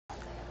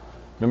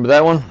Remember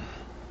that one?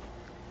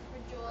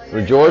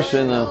 Rejoice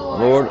in the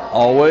Lord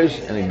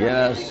always. And again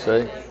I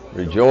say,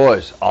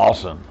 rejoice.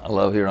 Awesome. I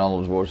love hearing all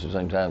those voices at the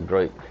same time.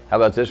 Great. How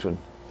about this one?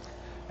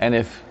 And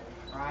if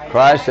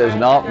Christ has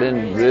not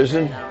been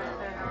risen,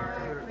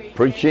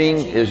 preaching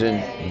is in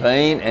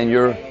vain and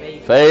your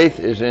faith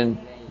is in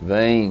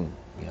vain.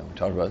 Yeah, we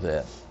talked about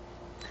that.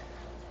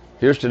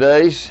 Here's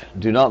today's.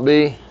 Do not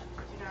be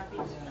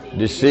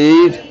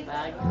deceived.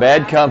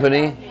 Bad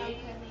company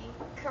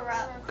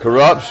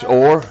corrupts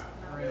or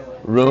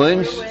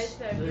ruins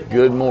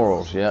good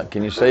morals. Yeah,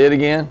 can you say it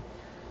again?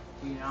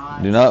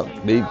 Do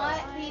not be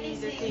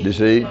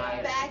deceived.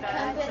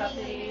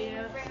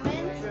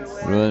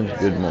 Ruins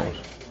good morals.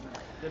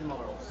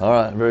 All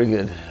right, very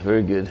good,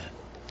 very good.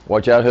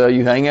 Watch out who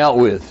you hang out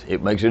with.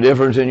 It makes a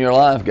difference in your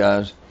life,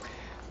 guys.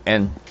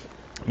 And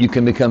you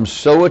can become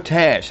so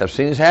attached. I've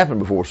seen this happen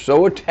before.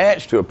 So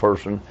attached to a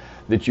person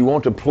that you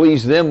want to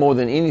please them more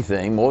than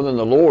anything, more than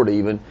the Lord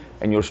even,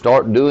 and you'll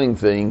start doing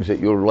things that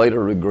you'll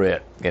later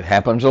regret. It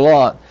happens a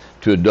lot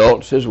to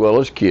adults as well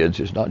as kids.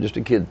 It's not just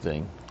a kid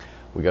thing.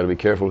 We got to be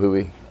careful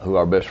who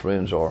our best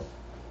friends are.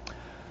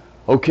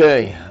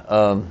 Okay.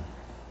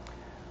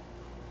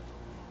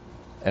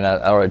 And I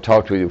already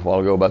talked to you a while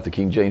ago about the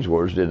King James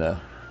words, didn't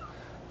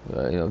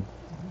I?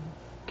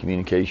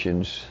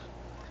 Communications,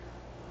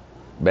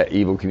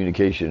 evil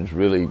communications.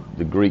 Really,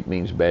 the Greek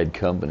means bad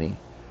company.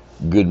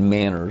 Good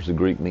manners, the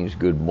Greek means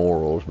good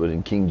morals. But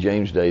in King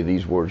James Day,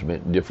 these words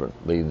meant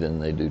differently than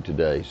they do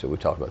today. So we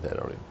talked about that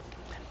already.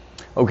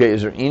 Okay,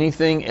 is there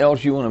anything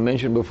else you want to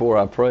mention before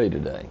I pray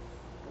today?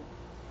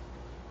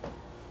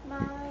 My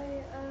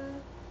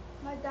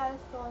dad is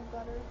feeling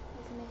better.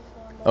 His knee's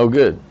feeling better. Oh,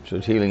 good. So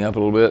it's healing up a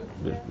little bit.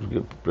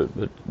 But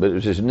it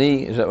was his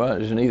knee, is that right?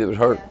 His knee that was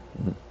hurt? Yeah.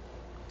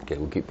 Mm-hmm. Okay,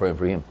 we'll keep praying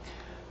for him.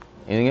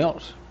 Anything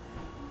else?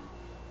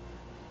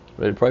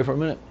 Ready to pray for a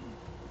minute?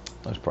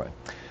 Let's pray.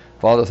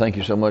 Father, thank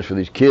you so much for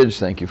these kids.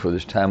 Thank you for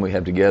this time we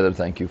have together.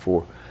 Thank you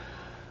for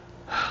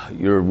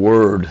your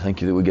word.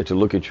 Thank you that we get to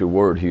look at your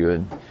word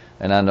here.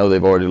 And I know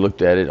they've already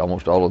looked at it,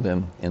 almost all of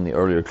them, in the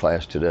earlier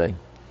class today.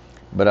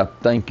 But I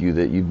thank you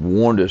that you've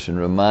warned us and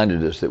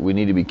reminded us that we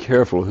need to be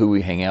careful who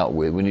we hang out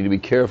with. We need to be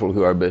careful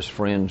who our best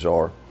friends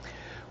are.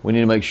 We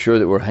need to make sure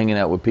that we're hanging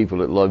out with people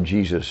that love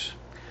Jesus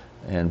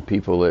and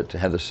people that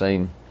have the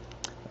same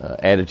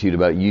attitude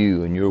about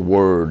you and your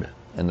word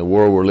and the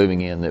world we're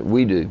living in that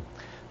we do,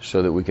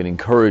 so that we can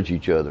encourage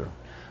each other.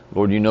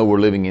 Lord, you know we're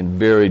living in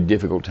very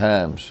difficult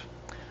times,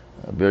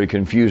 very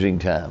confusing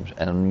times,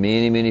 and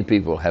many, many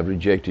people have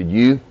rejected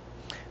you.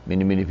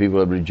 Many, many people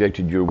have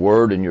rejected your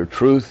word and your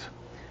truth,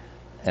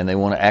 and they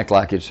want to act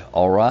like it's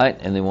all right,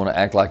 and they want to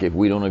act like if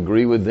we don't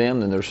agree with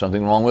them, then there's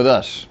something wrong with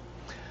us.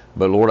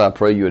 But Lord, I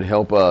pray you would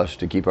help us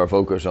to keep our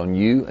focus on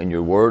you and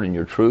your word and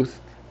your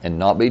truth, and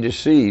not be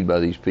deceived by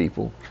these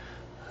people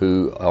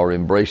who are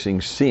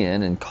embracing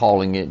sin and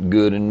calling it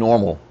good and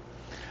normal.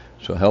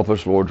 So help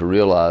us, Lord, to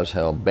realize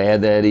how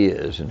bad that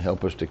is, and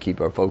help us to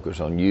keep our focus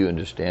on you and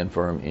to stand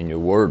firm in your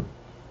word.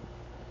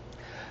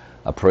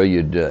 I pray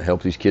you'd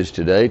help these kids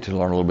today to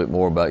learn a little bit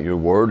more about your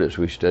word as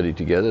we study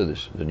together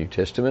the New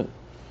Testament.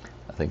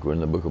 I think we're in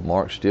the book of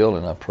Mark still,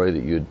 and I pray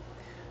that you'd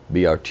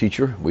be our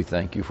teacher. We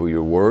thank you for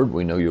your word.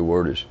 We know your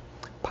word is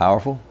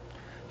powerful,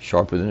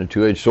 sharper than a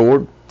two-edged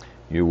sword.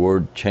 Your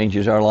word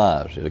changes our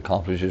lives. It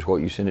accomplishes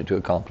what you sent it to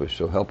accomplish.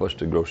 So help us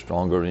to grow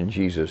stronger in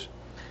Jesus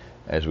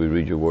as we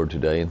read your word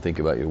today and think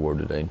about your word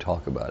today and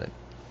talk about it.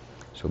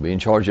 So be in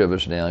charge of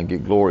us now and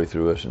get glory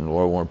through us. And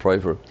Lord, I want to pray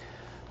for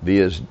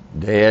Via's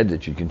dad,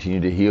 that you continue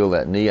to heal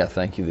that knee. I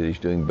thank you that he's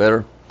doing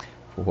better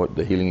for what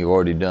the healing you've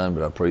already done,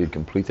 but I pray you'd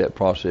complete that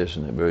process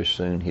and that very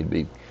soon he'd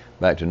be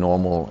back to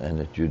normal, and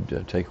that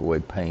you'd take away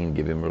pain,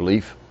 give him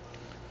relief.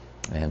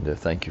 And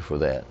thank you for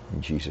that.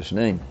 In Jesus'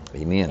 name,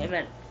 amen.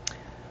 Amen.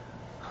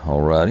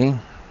 All righty.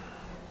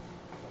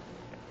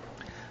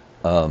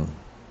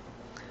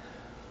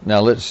 Now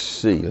let's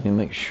see. Let me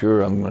make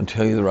sure I'm going to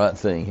tell you the right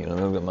thing here. Let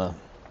me look at my.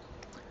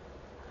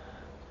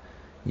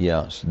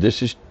 Yeah, so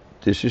this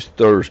is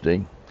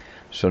Thursday.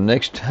 So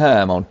next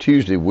time on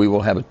Tuesday we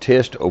will have a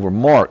test over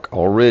Mark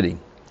already.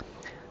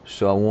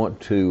 So I want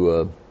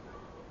to.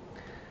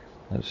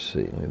 Let's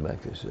see. Let me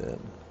back this up.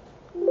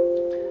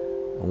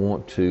 I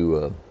want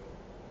to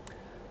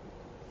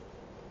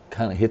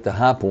kind of hit the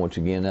high points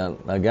again.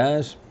 Now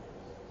guys.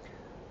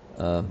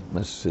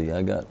 Let's see.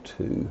 I got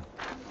to.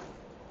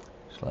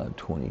 Slide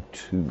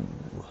 22.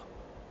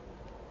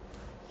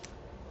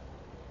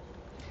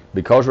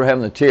 Because we're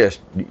having the test,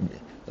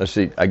 let's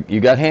see, you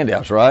got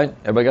handouts, right?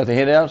 Everybody got the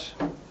handouts?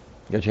 You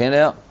got your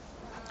handout?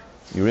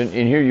 You're in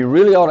here, you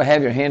really ought to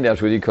have your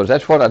handouts with you, because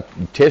that's what I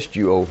test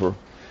you over.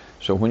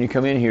 So when you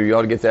come in here, you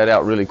ought to get that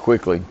out really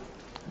quickly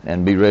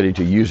and be ready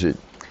to use it.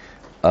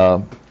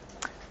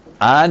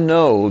 I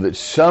know that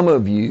some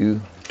of you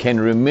can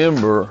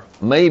remember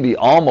maybe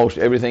almost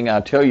everything I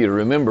tell you to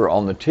remember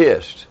on the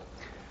test,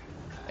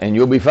 and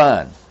you'll be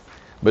fine.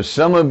 But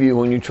some of you,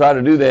 when you try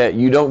to do that,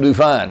 you don't do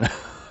fine.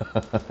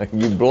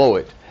 You blow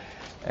it.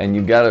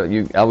 And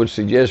I would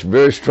suggest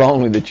very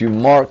strongly that you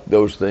mark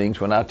those things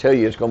when I tell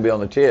you it's going to be on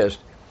the test,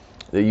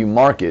 that you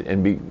mark it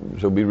and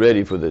be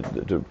ready for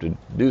to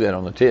do that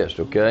on the test.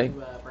 Okay. Can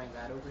you bring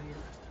that over here?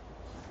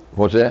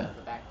 What's that?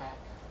 The backpack?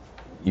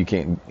 You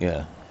can't.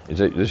 Yeah. Is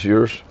this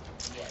yours?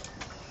 Yes.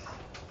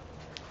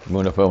 You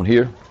want to phone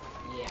here?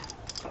 Yeah.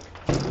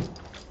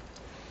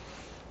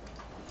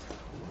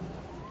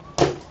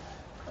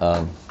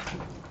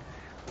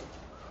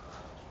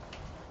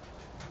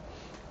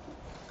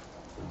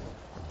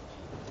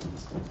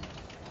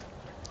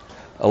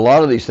 A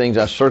lot of these things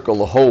I circle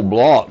the whole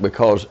block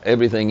because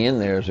everything in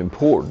there is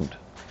important.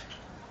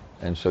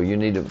 And so you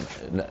need to,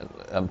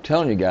 I'm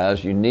telling you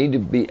guys, you need to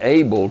be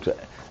able to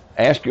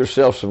ask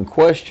yourself some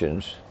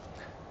questions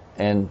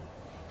and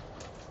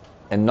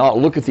not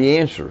look at the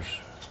answers.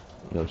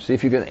 See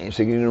if you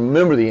can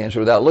remember the answer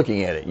without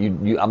looking at it.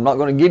 I'm not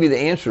going to give you the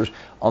answers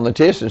on the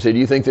test and say, do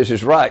you think this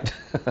is right?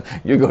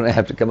 You're going to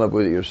have to come up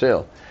with it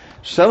yourself.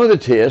 Some of the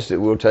tests that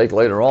we'll take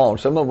later on,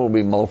 some of them will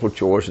be multiple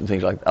choice and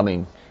things like,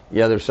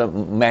 yeah, there's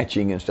some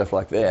matching and stuff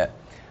like that.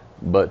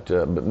 But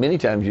many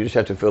times you just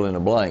have to fill in a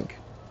blank.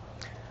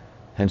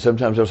 And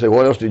sometimes they'll say,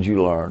 what else did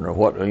you learn? Or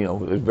what,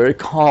 it's very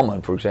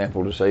common, for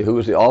example, to say, who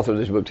is the author of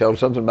this book? Tell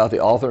something about the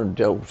author and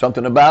tell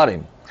something about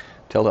him.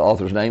 Tell the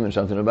author's name and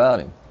something about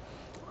him.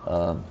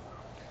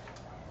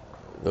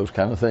 Those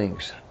kind of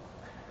things.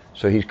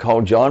 So he's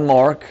called John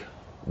Mark.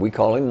 We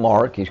call him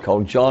Mark. He's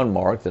called John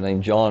Mark. The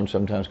name John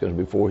sometimes goes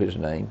before his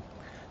name.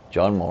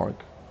 John Mark.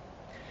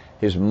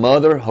 His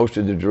mother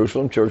hosted the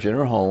Jerusalem church in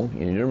her home.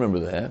 You need to remember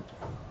that.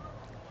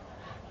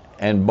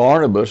 And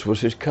Barnabas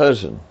was his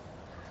cousin.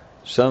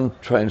 Some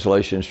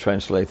translations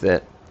translate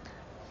that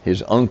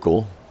his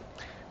uncle.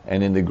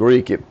 And in the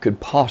Greek, it could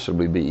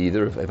possibly be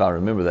either, if I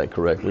remember that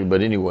correctly.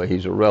 But anyway,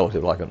 he's a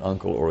relative, like an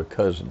uncle or a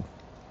cousin.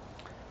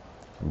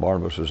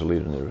 Barnabas was a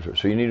leader in the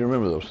church. So you need to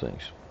remember those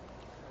things.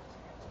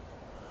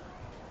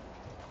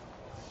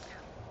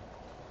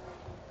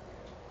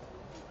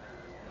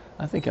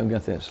 I think I've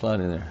got that slide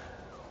in there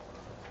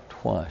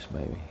twice,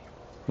 maybe.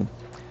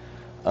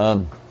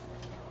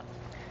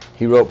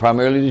 He wrote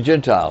primarily to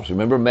Gentiles.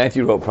 Remember,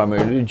 Matthew wrote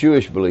primarily to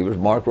Jewish believers.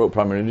 Mark wrote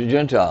primarily to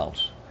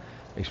Gentiles,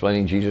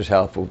 explaining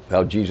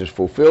how Jesus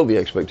fulfilled the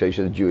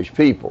expectation of the Jewish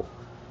people.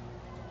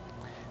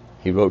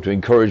 He wrote to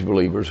encourage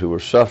believers who were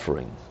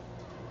suffering.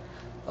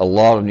 A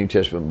lot of New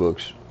Testament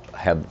books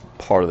have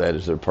part of that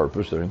as their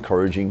purpose. They're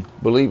encouraging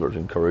believers,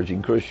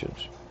 encouraging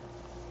Christians.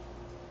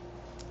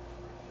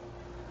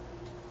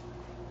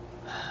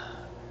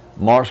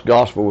 Mark's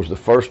gospel was the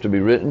first to be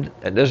written.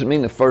 That doesn't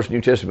mean the first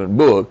New Testament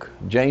book.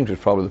 James was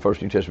probably the first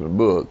New Testament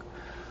book.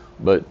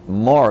 But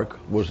Mark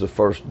was the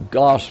first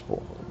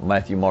gospel.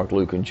 Matthew, Mark,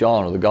 Luke, and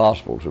John are the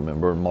gospels,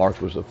 remember? And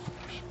Mark was the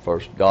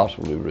first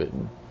gospel to be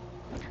written.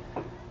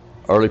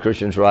 Early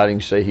Christians'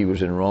 writings say he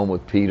was in Rome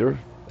with Peter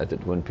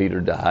when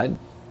Peter died,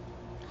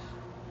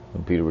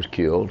 when Peter was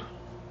killed,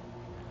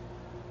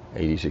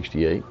 AD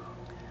 68.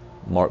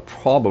 Mark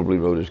probably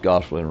wrote his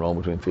gospel in Rome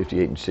between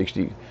 58 and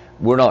 60.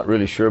 We're not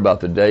really sure about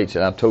the dates,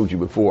 and I've told you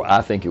before,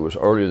 I think it was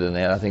earlier than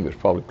that. I think it was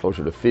probably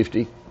closer to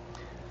 50,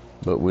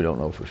 but we don't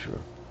know for sure.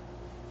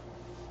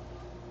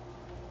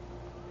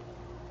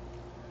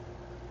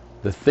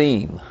 The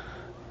theme,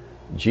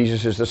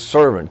 Jesus is the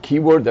servant. Key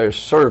word there is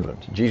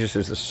servant. Jesus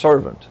is the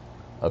servant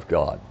of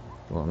God.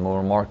 I'm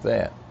going to mark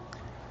that.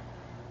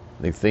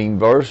 The theme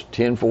verse,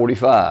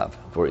 10:45,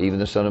 for even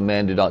the Son of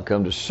Man did not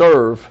come to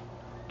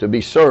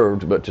be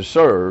served, but to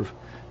serve,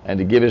 and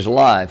to give his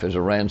life as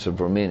a ransom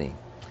for many.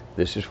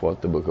 This is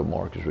what the book of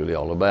Mark is really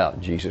all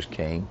about. Jesus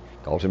came,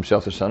 calls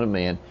himself the Son of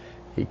Man.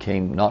 He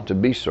came not to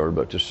be served,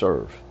 but to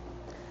serve,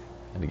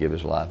 and to give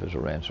his life as a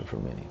ransom for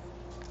many.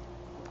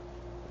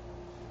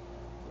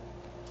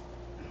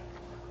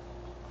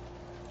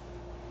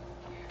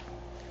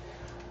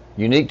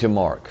 Unique to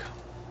Mark.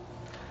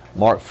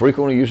 Mark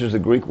frequently uses the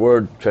Greek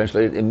word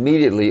translated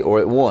immediately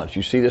or at once.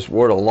 You see this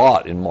word a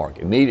lot in Mark.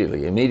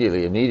 Immediately,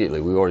 immediately, immediately.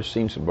 We've already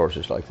seen some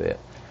verses like that.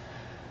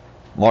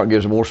 Mark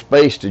gives more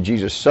space to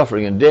Jesus'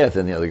 suffering and death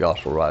than the other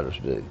gospel writers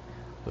do.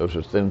 Those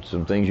are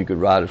some things you could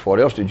write as,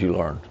 what else did you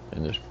learn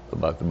in this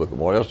about the book of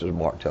Mark? What else does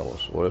Mark tell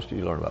us? What else did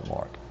you learn about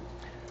Mark?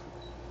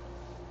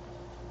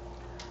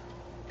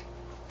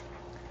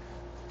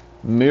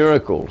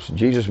 Miracles.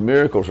 Jesus'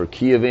 miracles are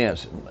key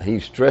events.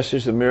 He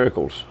stresses the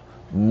miracles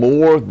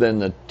more than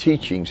the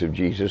teachings of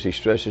Jesus. He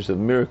stresses the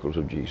miracles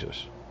of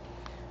Jesus.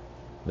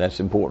 That's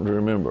important to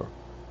remember.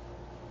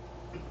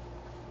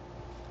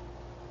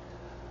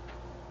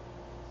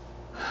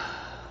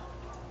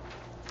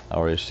 I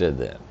already said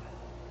that.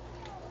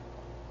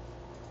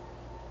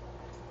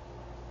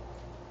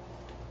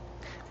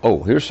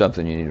 Oh, here's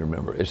something you need to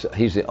remember.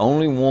 He's the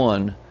only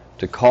one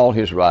to call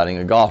his writing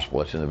a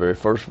gospel. It's in the very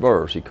first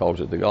verse. He calls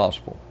it the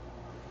gospel.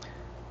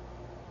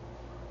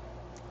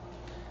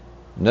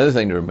 Another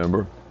thing to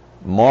remember,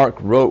 Mark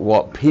wrote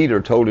what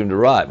Peter told him to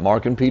write.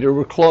 Mark and Peter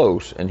were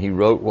close, and he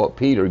wrote what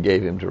Peter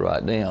gave him to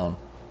write down.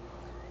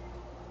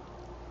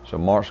 So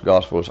Mark's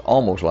gospel is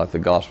almost like the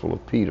gospel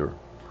of Peter.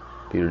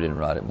 Peter didn't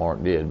write it,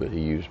 Mark did, but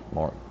he used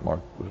Mark. Mark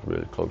was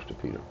really close to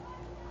Peter.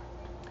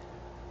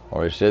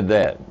 Already said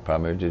that,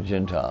 primarily to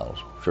Gentiles,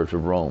 Church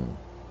of Rome.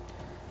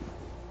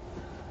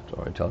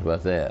 Already talked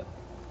about that.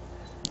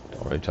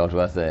 Already talked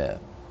about that.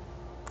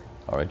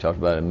 Already talked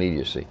about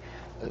immediacy.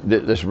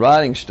 This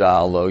writing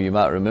style, though, you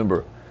might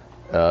remember,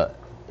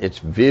 it's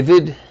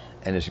vivid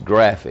and it's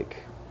graphic.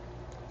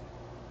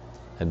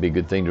 That'd be a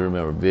good thing to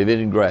remember. Vivid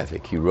and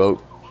graphic. He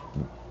wrote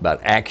about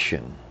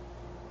action.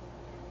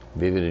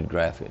 Vivid and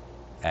graphic.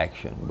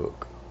 Action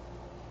book.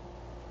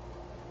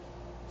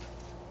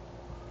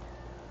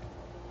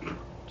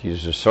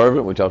 Jesus is a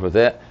servant. We talked about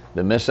that.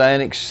 The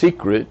Messianic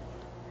secret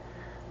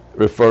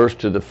refers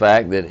to the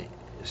fact that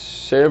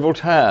several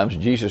times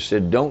Jesus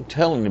said, don't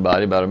tell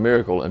anybody about a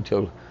miracle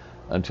until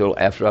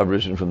after I've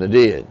risen from the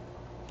dead.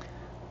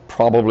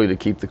 Probably to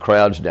keep the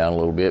crowds down a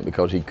little bit,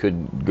 because he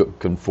couldn't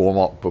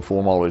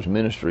perform all his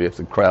ministry if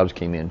the crowds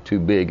came in too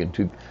big and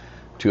too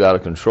out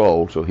of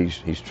control. So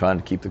he's trying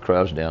to keep the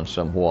crowds down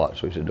somewhat.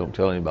 So he said, don't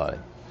tell anybody.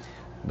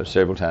 But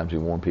several times he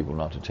warned people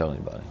not to tell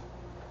anybody.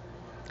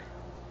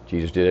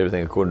 Jesus did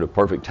everything according to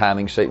perfect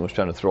timing. Satan was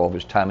trying to throw off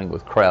his timing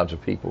with crowds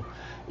of people.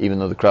 Even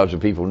though the crowds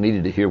of people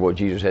needed to hear what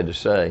Jesus had to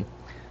say,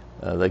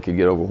 they could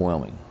get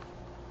overwhelming.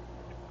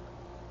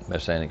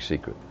 Messianic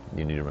secret.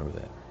 You need to remember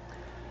that.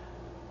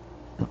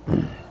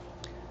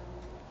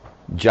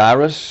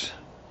 Jairus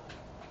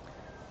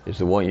is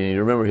the one. You need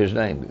to remember his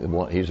name.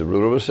 He's the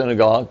ruler of a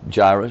synagogue.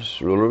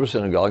 Jairus, ruler of a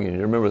synagogue. You need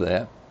to remember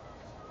that.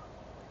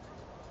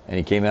 And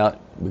he came out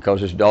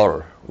because his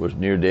daughter was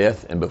near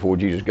death, and before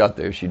Jesus got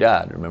there, she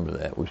died. Remember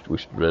that. We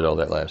read all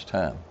that last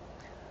time.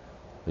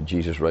 But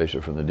Jesus raised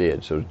her from the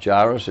dead. So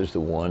Jairus is the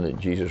one that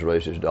Jesus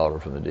raised his daughter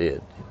from the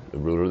dead, the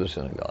ruler of the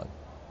synagogue.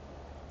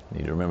 You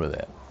need to remember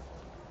that.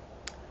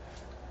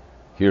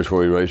 Here's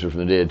where he raised her from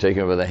the dead.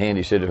 Taking her by the hand,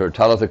 he said to her,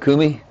 Talitha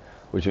Kumi,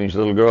 which means,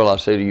 little girl, I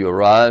say to you,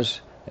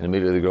 arise. And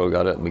immediately the girl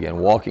got up and began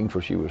walking,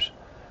 for she was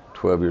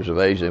 12 years of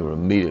age. They were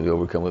immediately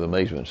overcome with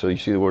amazement. So you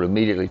see the word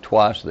immediately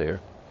twice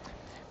there.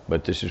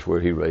 But this is where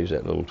he raised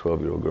that little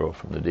 12-year-old girl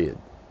from the dead.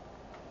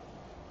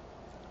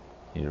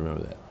 You need to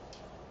remember that.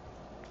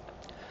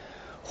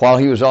 While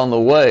he was on the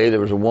way, there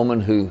was a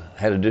woman who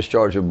had a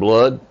discharge of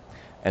blood,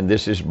 and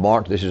this is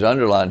marked, this is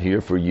underlined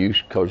here for you,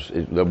 because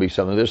there'll be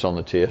some of this on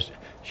the test.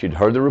 She'd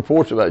heard the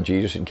reports about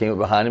Jesus and came up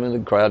behind him in the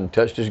crowd and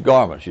touched his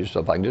garment. She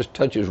said, if I can just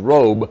touch his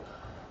robe,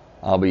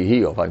 I'll be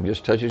healed. If I can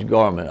just touch his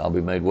garment, I'll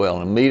be made well.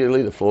 And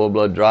immediately the flow of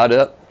blood dried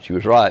up. She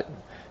was right.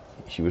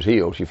 She was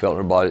healed. She felt in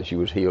her body that she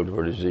was healed of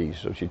her disease.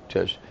 So she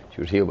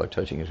was healed by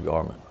touching his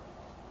garment.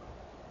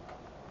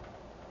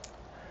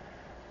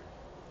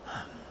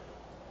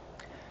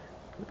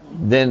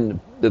 Then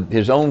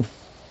his own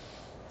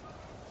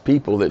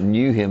people that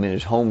knew him in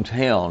his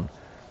hometown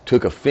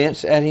took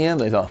offense at him.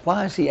 They thought,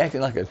 why is he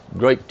acting like a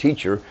great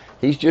teacher?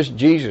 He's just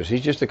Jesus.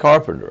 He's just a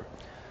carpenter.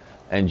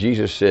 And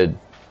Jesus said,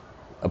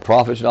 a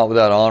prophet's not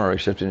without honor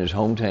except in his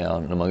hometown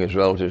and among his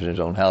relatives in his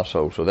own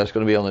household. So that's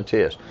going to be on the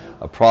test.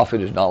 A prophet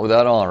is not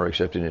without honor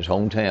except in his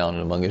hometown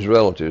and among his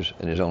relatives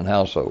in his own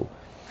household.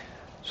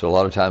 So a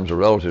lot of times the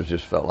relatives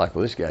just felt like,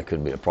 well, this guy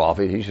couldn't be a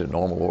prophet. He's a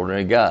normal,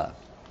 ordinary guy.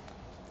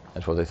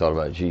 That's what they thought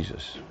about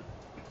Jesus.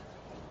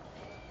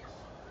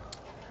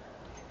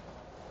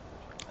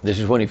 This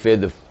is when he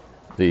fed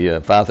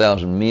the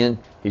 5,000 men.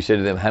 He said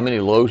to them, how many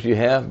loaves do you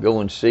have? Go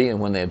and see.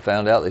 And when they had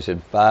found out, they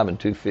said 5 and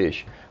 2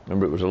 fish.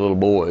 Remember, it was the little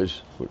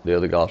boys, the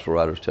other gospel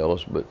writers tell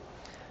us, but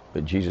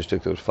Jesus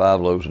took those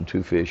 5 loaves and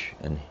 2 fish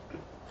and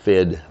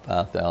fed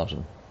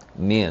 5,000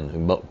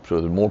 men.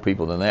 So more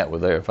people than that were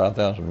there.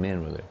 5,000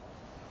 men were there.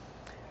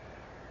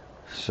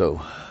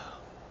 So,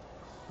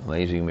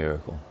 amazing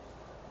miracle.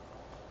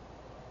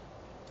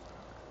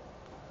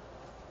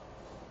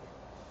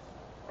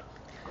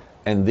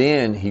 And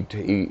then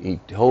he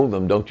told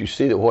them, don't you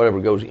see that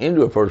whatever goes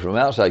into a person from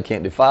outside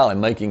can't defile him,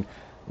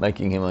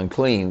 making him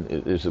unclean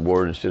is the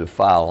word instead of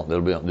foul.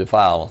 There'll be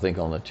defile, I think,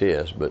 on the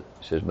test, but it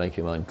says make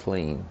him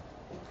unclean.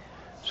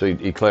 So he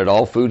declared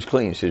all foods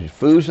clean. He says,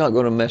 food's not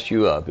going to mess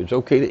you up. It's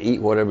okay to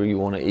eat whatever you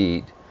want to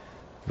eat.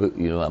 But,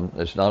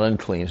 it's not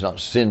unclean. It's not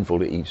sinful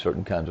to eat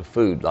certain kinds of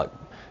food. Like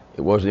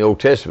it was in the Old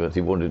Testament.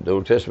 He wanted the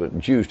Old Testament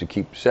Jews to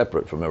keep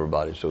separate from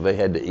everybody, so they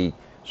had to eat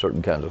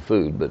certain kinds of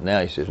food. But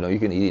now he says, no, you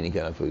can eat any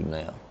kind of food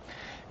now.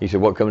 He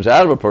said, what comes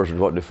out of a person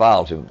is what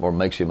defiles him or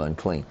makes him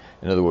unclean.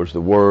 In other words, the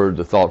word,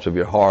 the thoughts of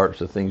your hearts,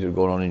 the things that are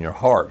going on in your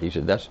heart. He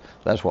said,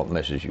 that's what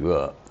messes you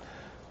up.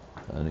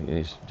 And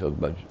he's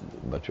talking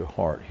about your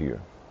heart here.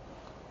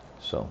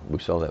 So we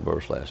saw that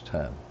verse last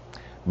time.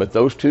 But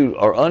those two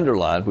are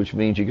underlined, which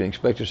means you can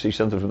expect to see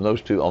something from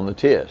those two on the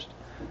test.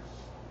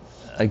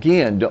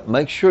 Again,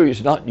 make sure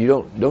it's not,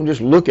 don't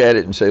just look at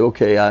it and say,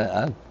 okay,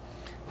 I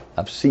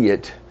see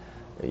it.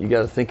 You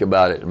got to think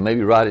about it and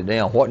maybe write it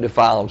down. What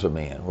defiles a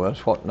man? Well,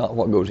 it's not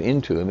what goes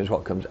into him, it's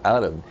what comes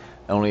out of him.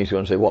 Only he's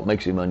going to say what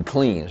makes him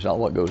unclean. It's not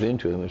what goes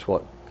into him, it's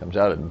what comes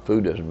out of him.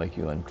 Food doesn't make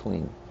you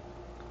unclean.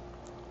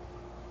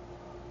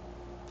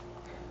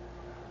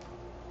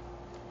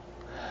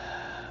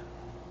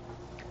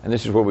 And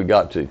this is where we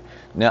got to.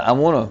 Now, I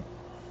want to,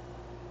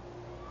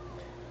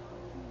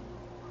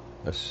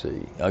 let's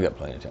see, I got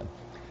plenty of time.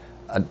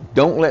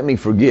 don't let me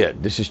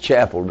forget. This is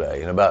chapel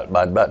day, and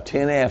about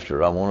 10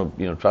 after, I want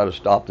to try to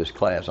stop this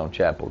class on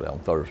chapel day on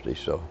Thursday.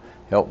 So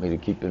help me to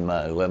keep in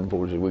mind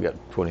 11:40. We got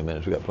 20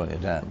 minutes. We got plenty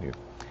of time here.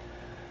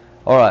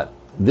 All right.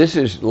 This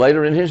is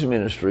later in his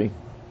ministry.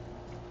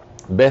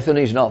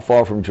 Bethany's not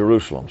far from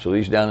Jerusalem, so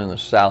he's down in the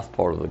south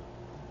part of the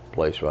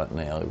place right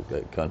now,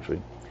 that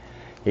country.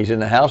 He's in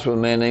the house of a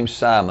man named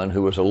Simon,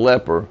 who was a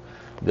leper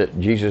that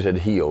Jesus had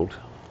healed.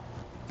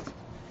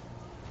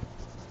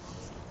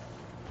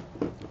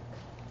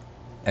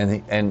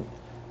 And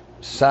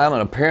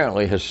Simon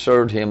apparently has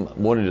served him,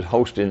 wanted to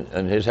host in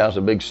his house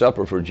a big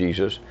supper for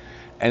Jesus,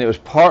 and it was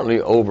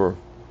partly over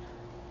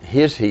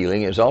his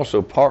healing. It's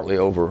also partly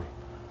over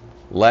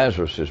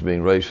Lazarus is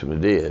being raised from the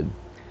dead,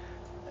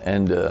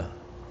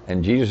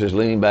 and Jesus is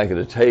leaning back at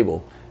a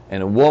table,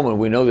 and a woman,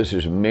 we know this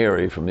is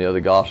Mary from the other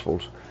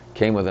Gospels,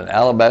 came with an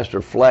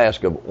alabaster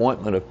flask of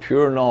ointment of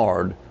pure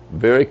nard,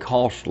 very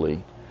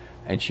costly,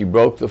 and she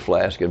broke the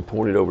flask and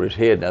poured it over his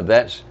head. Now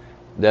that's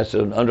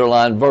an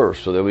underlined verse,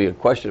 so there'll be a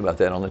question about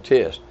that on the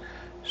test.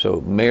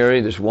 So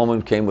Mary, this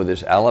woman, came with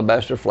this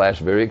alabaster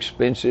flask, very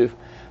expensive,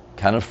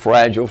 kind of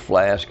fragile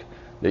flask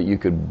that you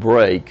could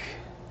break,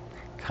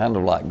 kind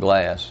of like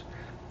glass,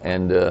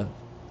 and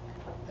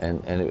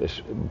it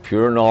was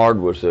pure nard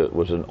was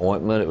an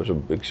ointment. It was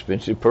an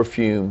expensive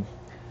perfume,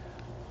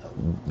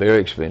 very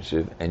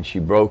expensive, and she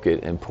broke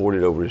it and poured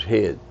it over his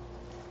head.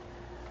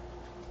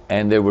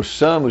 And there were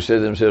some who said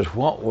to themselves,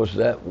 what was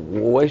that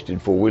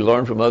wasted for? We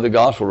learned from other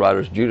gospel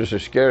writers, Judas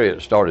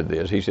Iscariot started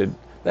this. He said,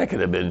 that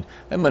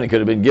money could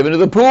have been given to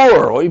the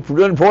poor, or he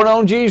didn't pour it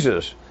on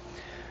Jesus.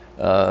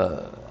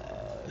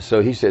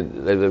 So he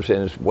said, they were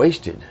saying it's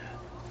wasted.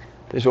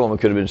 This woman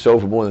could have been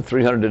sold for more than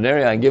 300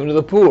 denarii and given to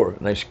the poor.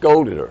 And they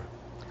scolded her.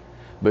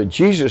 But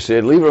Jesus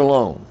said, leave her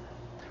alone.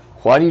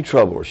 Why do you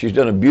trouble her? She's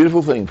done a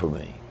beautiful thing for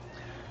me.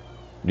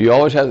 We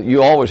always have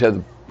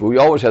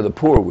the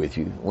poor with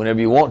you. Whenever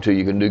you want to,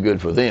 you can do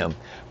good for them.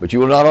 But you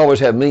will not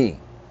always have me.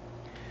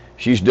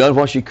 She's done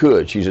what she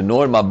could. She's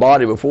anointed my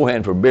body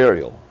beforehand for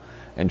burial.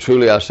 And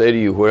truly I say to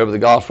you, wherever the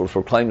gospel is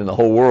proclaimed in the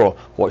whole world,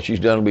 what she's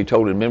done will be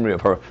told in memory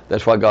of her.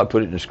 That's why God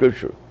put it in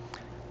Scripture.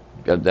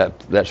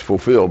 That's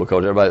fulfilled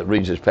because everybody that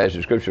reads this passage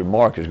of Scripture,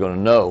 Mark, is going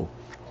to know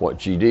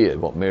what she did,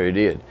 what Mary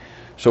did.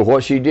 So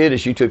what she did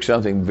is she took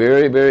something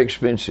very, very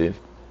expensive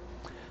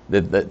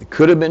that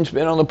could have been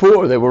spent on the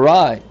poor. They were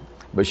right.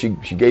 But she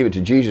gave it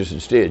to Jesus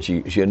instead.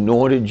 She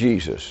anointed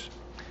Jesus.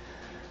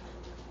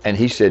 And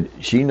he said,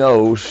 she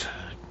knows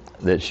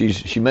that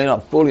she may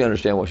not fully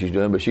understand what she's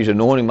doing, but she's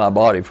anointing my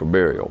body for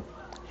burial.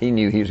 He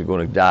knew he was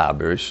going to die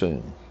very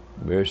soon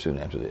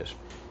after this.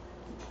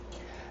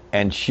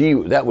 And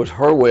that was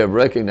her way of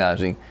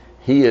recognizing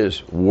he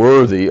is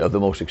worthy of the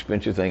most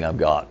expensive thing I've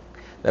got.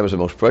 That was the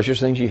most precious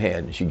thing she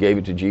had, and she gave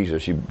it to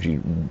Jesus. She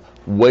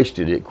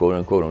wasted it, quote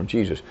unquote, on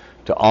Jesus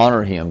to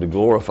honor him, to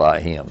glorify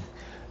him.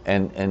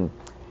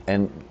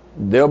 And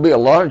there'll be a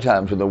lot of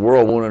times when the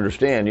world won't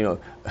understand.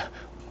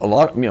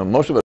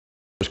 Most of us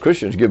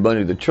Christians give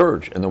money to the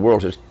church, and the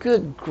world says,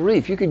 "Good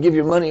grief, you could give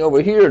your money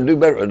over here and do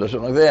better," or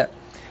something like that.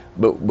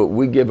 But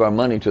we give our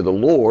money to the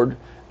Lord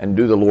and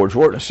do the Lord's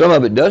work. Now, some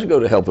of it does go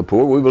to help the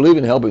poor. We believe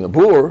in helping the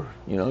poor.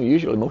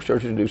 Usually most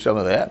churches do some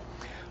of that.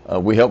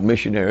 We help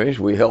missionaries.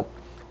 We help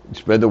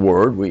spread the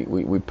word.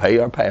 We pay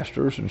our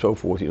pastors and so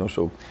forth.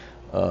 So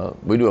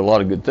we do a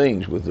lot of good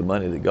things with the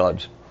money that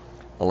God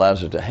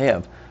allows us to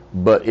have.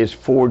 But it's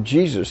for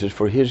Jesus. It's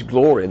for his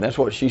glory. And that's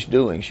what she's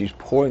doing. She's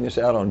pouring this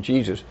out on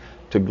Jesus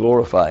to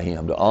glorify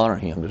him, to honor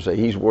him, to say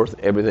he's worth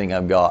everything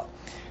I've got.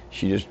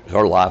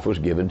 Her life was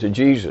given to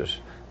Jesus.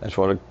 That's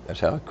how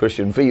a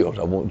Christian feels.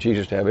 I want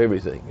Jesus to have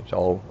everything. It's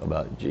all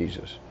about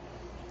Jesus.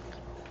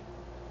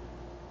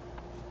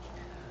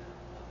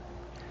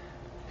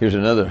 Here's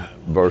another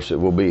verse that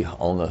will be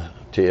on the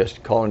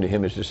test. Calling to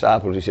him his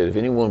disciples, he said, if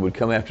anyone would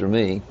come after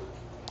me,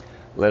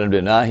 let him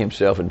deny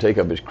himself and take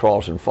up his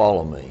cross and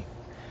follow me.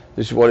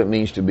 This is what it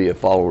means to be a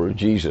follower of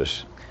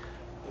Jesus.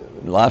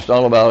 Life's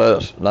not about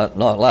us.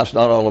 Life's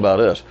not all about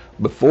us.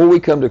 Before we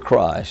come to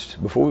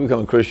Christ, before we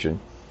become a Christian,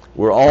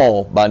 we're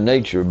all, by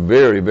nature,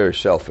 very, very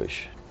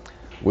selfish.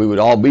 We would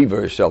all be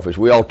very selfish.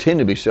 We all tend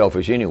to be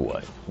selfish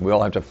anyway. We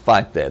all have to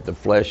fight that. The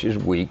flesh is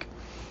weak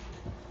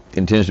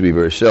and tends to be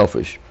very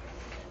selfish.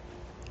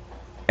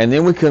 And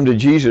then we come to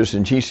Jesus,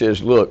 and he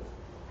says, look,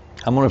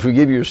 I'm going to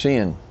forgive your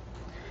sin.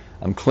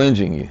 I'm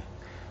cleansing you.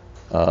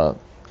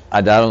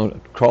 I died on the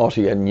cross.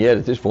 He hadn't yet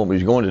at this point, but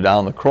he's going to die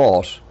on the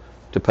cross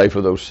to pay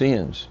for those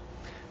sins.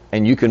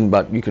 And you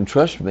can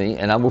trust me,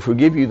 and I will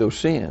forgive you those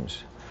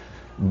sins.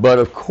 But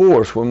of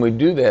course, when we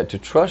do that, to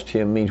trust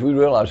him means we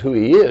realize who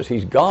he is.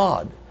 He's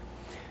God,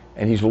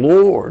 and he's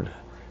Lord,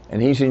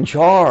 and he's in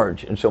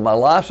charge. And so my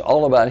life's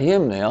all about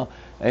him now.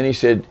 And he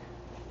said,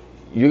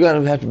 you're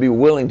going to have to be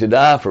willing to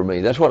die for me.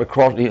 That's what a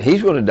cross,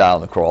 he's going to die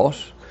on the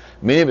cross.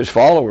 Many of his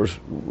followers,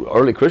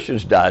 early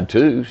Christians, died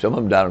too. Some of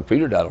them died,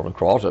 Peter died on the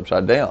cross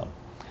upside down.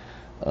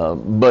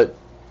 But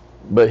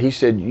he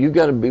said, you've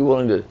got to be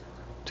willing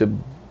to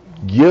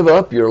give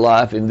up your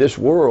life in this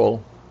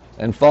world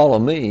and follow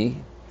me.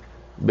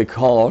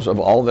 because of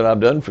all that I've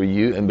done for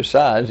you. And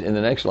besides, in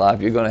the next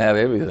life, you're going to have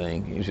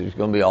everything. He says, it's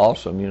going to be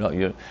awesome.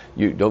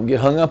 You don't get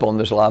hung up on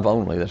this life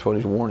only. That's what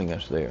he's warning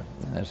us there.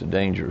 And that's a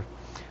danger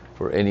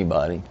for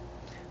anybody.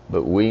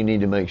 But we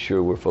need to make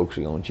sure we're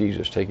focusing on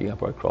Jesus, taking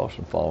up our cross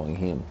and following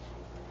him.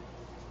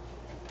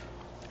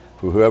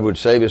 For whoever would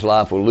save his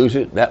life will lose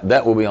it.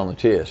 That will be on the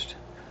test.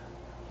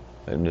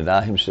 And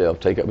deny himself,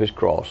 take up his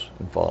cross,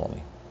 and follow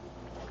me.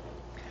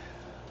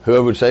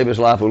 Whoever would save his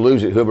life will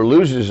lose it. Whoever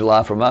loses his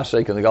life for my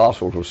sake and the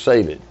gospel will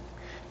save it.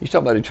 He's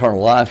talking about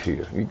eternal life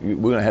here. We're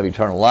going to have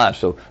eternal life,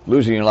 so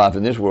losing your life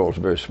in this world is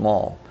very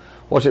small.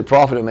 What's it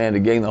profit a man to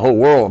gain the whole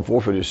world and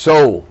forfeit his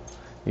soul?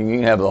 You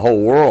can have the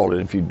whole world,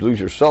 and if you lose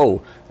your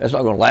soul, that's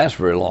not going to last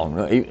very long.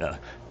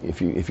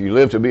 If you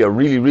live to be a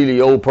really,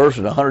 really old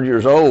person, 100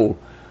 years old,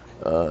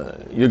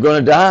 you're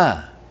going to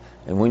die.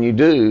 And when you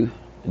do,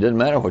 it doesn't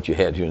matter what you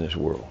had here in this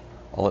world.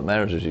 All that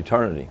matters is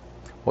eternity.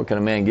 What can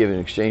a man give in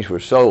exchange for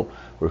his soul?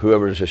 For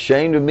whoever is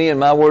ashamed of me and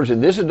my words in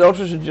this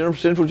adulterous and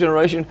sinful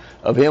generation,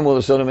 of him will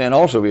the Son of Man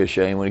also be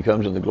ashamed when he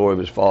comes in the glory of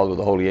his Father with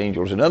the holy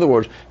angels. In other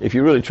words, if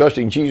you're really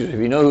trusting Jesus, if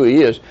you know who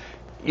he is,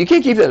 you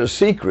can't keep that a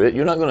secret.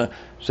 You're not going to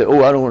say,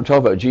 oh, I don't want to talk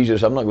about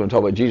Jesus. I'm not going to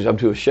talk about Jesus. I'm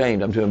too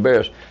ashamed. I'm too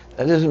embarrassed.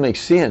 That doesn't make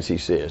sense, he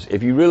says.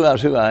 If you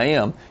realize who I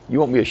am, you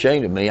won't be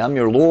ashamed of me. I'm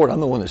your Lord. I'm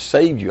the one that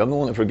saved you. I'm the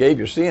one that forgave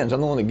your sins.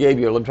 I'm the one that gave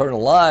you eternal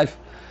life.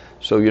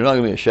 So you're not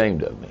going to be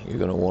ashamed of me. You're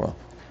going to want to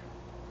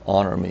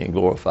honor me and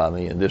glorify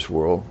me in this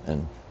world,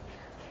 and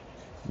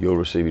you'll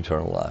receive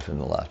eternal life in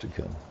the life to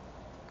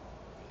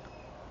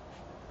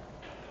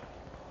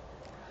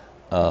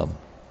come.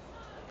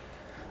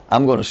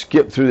 I'm going to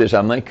skip through this.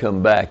 I may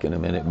come back in a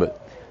minute,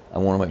 but I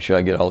want to make sure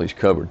I get all these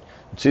covered.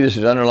 See, this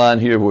is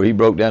underlined here where he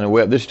broke down and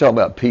wept. This is talking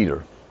about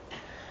Peter.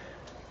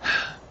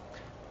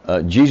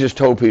 Jesus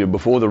told Peter,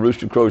 before the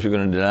rooster crows, you're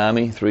going to deny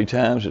me 3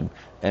 times,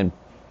 and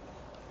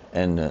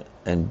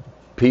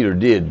Peter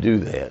did do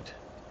that.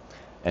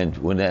 And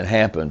when that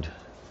happened,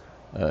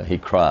 he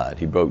cried.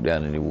 He broke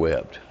down and he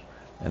wept.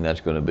 And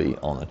that's going to be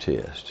on the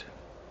test.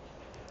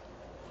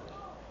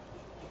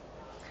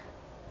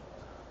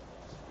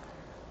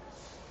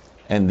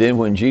 And then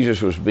when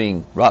Jesus was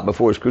right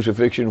before his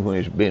crucifixion,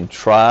 when he was being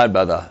tried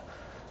by the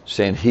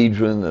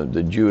Sanhedrin,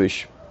 the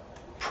Jewish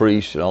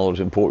priests and all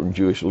those important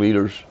Jewish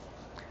leaders,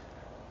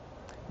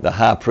 the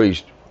high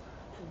priest,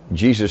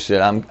 Jesus said,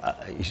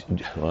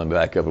 let me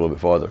back up a little bit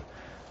farther.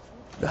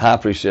 The high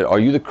priest said, are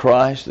you the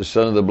Christ, the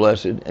Son of the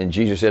Blessed? And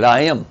Jesus said,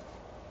 I am.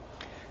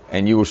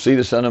 And you will see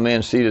the Son of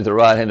Man seated at the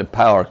right hand of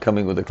power,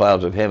 coming with the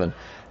clouds of heaven.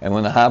 And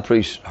when the high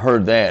priest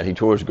heard that, he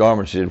tore his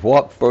garments and said,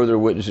 what further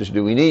witnesses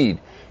do we need?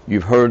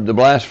 You've heard the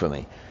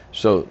blasphemy.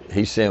 So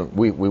he said,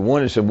 we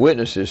wanted some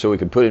witnesses so we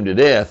could put him to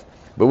death,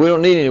 but we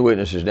don't need any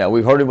witnesses now.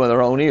 We've heard him with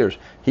our own ears.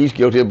 He's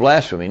guilty of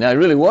blasphemy. Now, he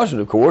really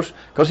wasn't, of course,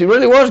 because he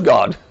really was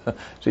God. So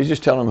he's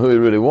just telling them who he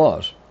really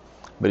was.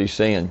 But he's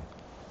saying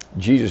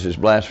Jesus is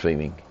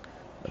blaspheming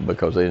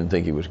because they didn't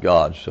think he was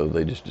God, so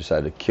they just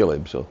decided to kill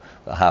him. So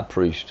the high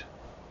priest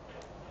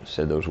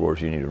said those words.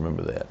 You need to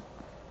remember that.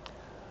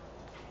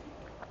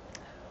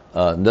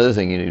 Another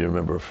thing you need to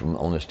remember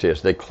on this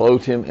test, they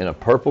clothed him in a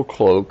purple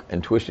cloak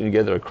and twisting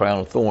together a crown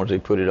of thorns, they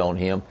put it on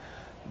him.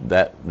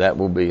 That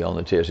will be on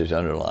the test. It's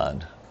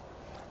underlined.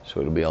 So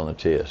it'll be on the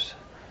test.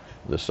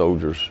 The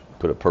soldiers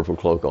put a purple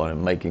cloak on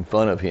him, making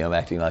fun of him,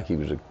 acting like he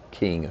was a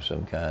king of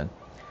some kind.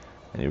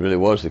 And he really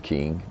was the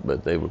king,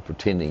 but they were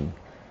pretending,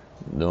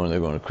 knowing they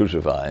were going to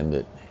crucify him,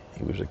 that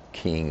he was a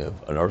king, of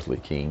an earthly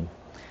king.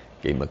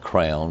 Gave him a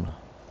crown,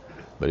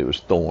 but it was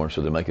thorns,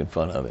 so they're making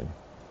fun of him,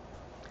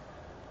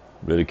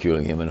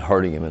 ridiculing him and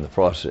hurting him in the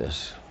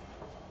process.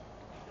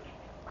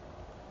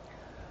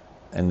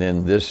 And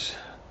then this,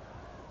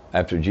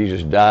 after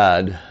Jesus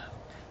died,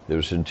 there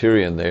was a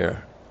centurion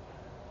there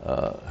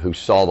who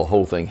saw the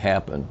whole thing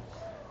happen,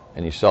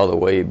 and he saw the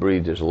way he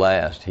breathed his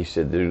last. He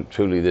said,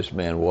 truly this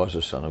man was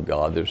the Son of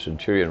God. The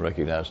centurion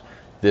recognized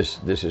this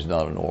is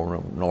not a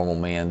normal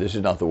man. This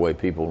is not the way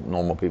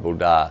normal people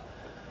die.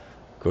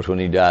 Of course, when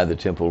he died, the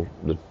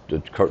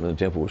curtain of the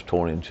temple was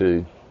torn in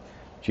two.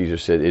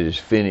 Jesus said, it is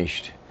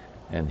finished.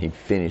 And he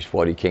finished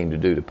what he came to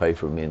do, to pay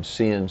for men's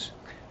sins.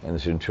 And the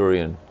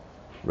centurion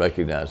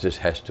recognized this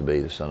has to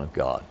be the Son of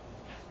God.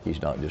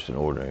 He's not just an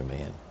ordinary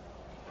man.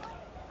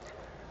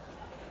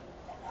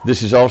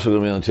 This is also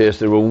going to be on the test.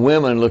 There were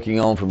women looking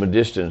on from a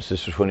distance.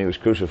 This was when he was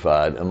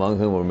crucified, among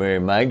whom were Mary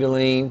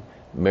Magdalene,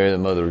 Mary the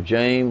mother of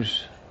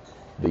James,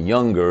 the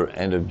younger,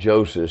 and of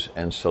Joseph,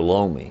 and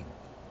Salome.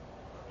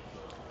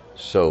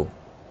 So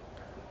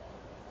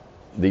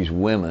these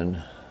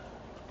women,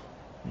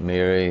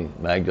 Mary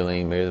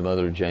Magdalene, Mary the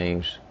mother of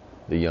James,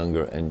 the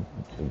younger, and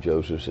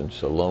Joseph, and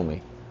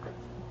Salome.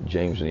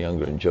 James the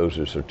younger and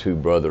Joseph are 2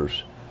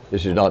 brothers.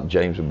 This is not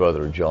James the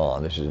brother of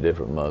John. This is a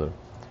different mother.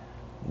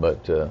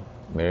 But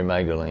Mary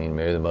Magdalene,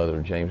 Mary the mother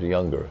of James the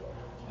younger,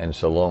 and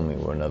Salome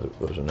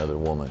was another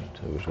woman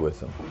who was with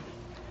them.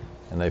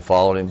 And they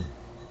followed him,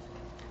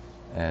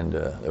 and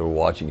they were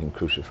watching him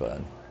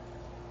crucified.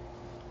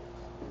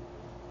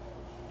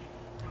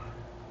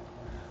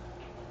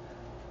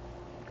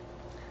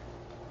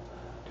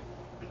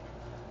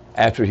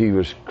 after he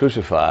was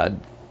crucified,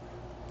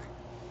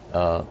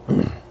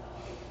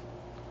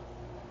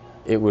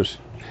 it was,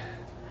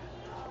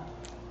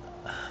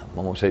 I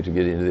almost hate to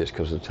get into this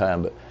because of the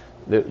time, but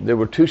there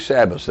were 2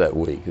 Sabbaths that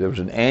week. There was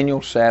an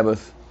annual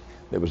Sabbath.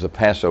 There was the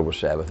Passover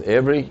Sabbath.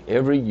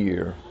 Every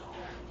year,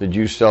 the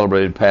Jews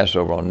celebrated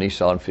Passover on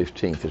Nisan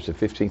 15th. It's the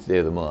 15th day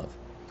of the month.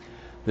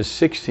 The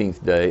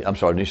 16th day,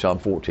 Nisan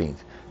 14th.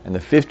 And the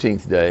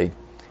 15th day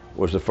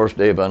was the first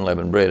day of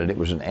unleavened bread, and it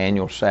was an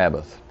annual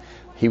Sabbath.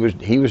 He was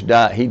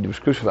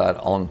crucified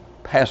on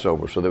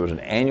Passover, so there was an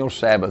annual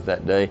Sabbath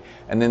that day,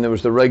 and then there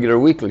was the regular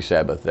weekly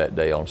Sabbath that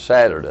day on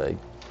Saturday.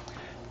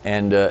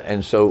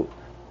 And so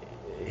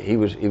he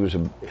was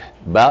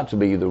about to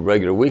be the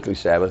regular weekly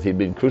Sabbath. He'd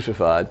been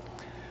crucified,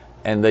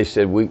 and they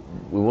said, we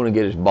want to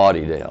get his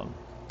body down.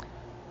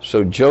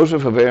 So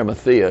Joseph of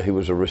Arimathea, who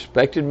was a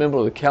respected member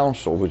of the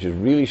council, which is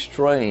really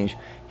strange,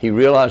 he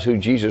realized who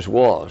Jesus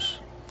was.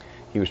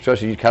 He was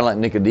trusted. He's kind of like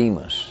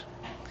Nicodemus.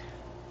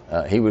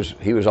 He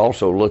was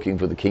also looking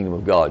for the kingdom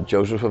of God.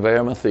 Joseph of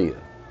Arimathea.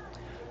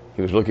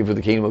 He was looking for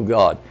the kingdom of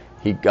God.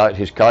 He got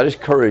his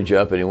courage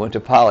up, and he went to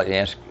Pilate and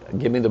asked,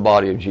 "Give me the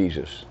body of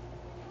Jesus."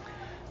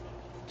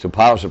 So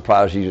Pilate was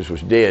surprised Jesus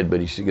was dead, but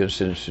he's going to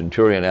send a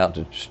centurion out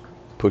to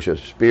push a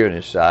spear in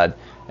his side,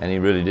 and he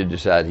really did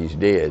decide he's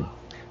dead.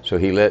 So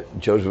he let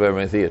Joseph of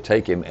Arimathea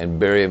take him and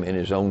bury him in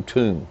his own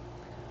tomb.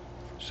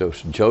 So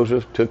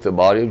Joseph took the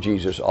body of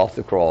Jesus off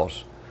the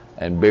cross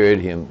and buried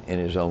him in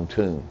his own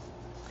tomb.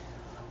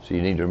 So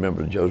you need to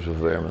remember Joseph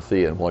of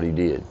Arimathea and what he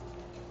did.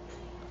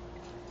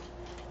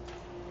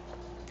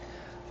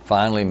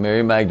 Finally,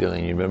 Mary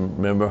Magdalene, you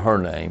remember her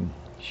name.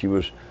 She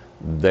was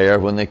there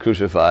when they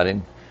crucified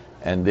him.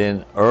 And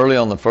then early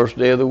on the first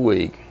day of the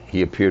week,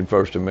 he appeared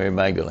first to Mary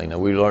Magdalene. Now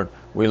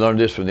we learned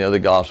this from the other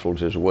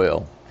Gospels as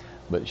well.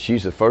 But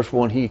she's the first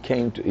one he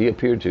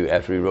appeared to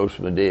after he rose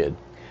from the dead.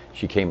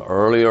 She came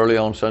early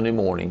on Sunday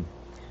morning,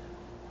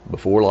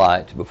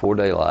 before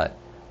daylight,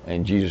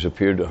 and Jesus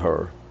appeared to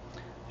her.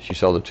 She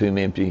saw the tomb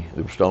empty,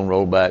 the stone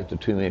rolled back, the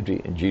tomb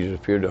empty, and Jesus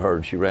appeared to her.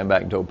 And she ran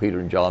back and told Peter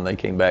and John. They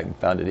came back and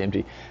found it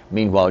empty.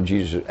 Meanwhile,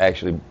 Jesus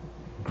actually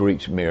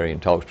greets Mary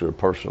and talks to her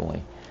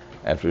personally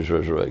after his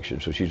resurrection.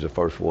 So she's the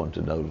first one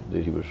to know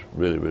that he was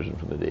really risen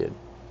from the dead.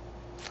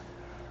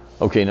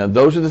 Okay, now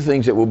those are the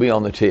things that will be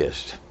on the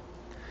test.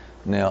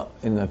 Now,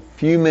 in the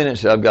few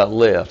minutes that I've got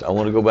left, I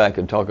want to go back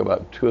and talk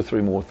about 2 or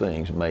 3 more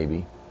things,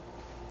 maybe.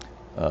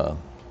 Some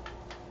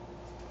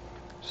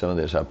of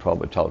this I've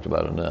probably talked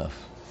about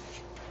enough.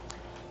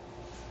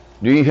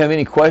 Do you have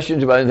any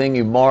questions about anything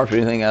you've marked or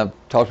anything I've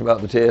talked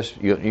about the test?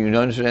 You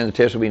understand the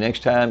test will be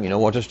next time? You know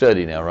what to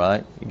study now,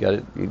 right? You got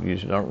it. You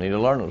just don't need to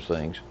learn those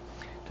things.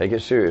 Take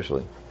it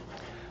seriously.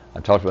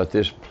 I talked about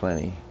this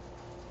plenty.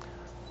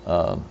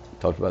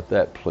 Talked about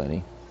that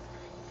plenty.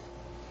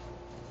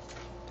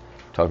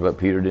 Talked about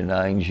Peter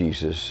denying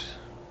Jesus.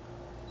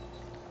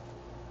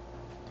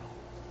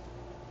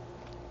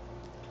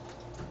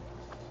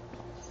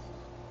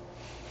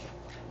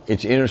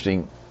 It's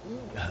interesting.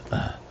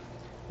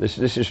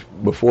 This is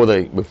before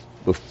they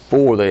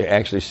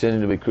actually sent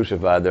him to be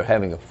crucified. They're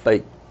having a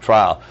fake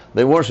trial.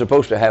 They weren't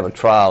supposed to have a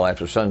trial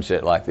after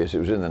sunset like this. It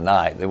was in the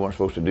night. They weren't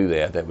supposed to do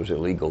that. That was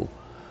illegal.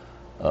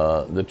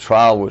 The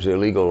trial was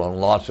illegal on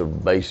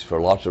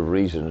for lots of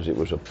reasons. It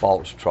was a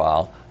false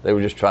trial. They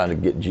were just trying to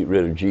get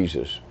rid of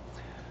Jesus.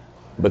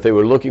 But they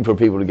were looking for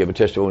people to give a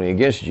testimony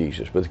against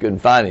Jesus, but they couldn't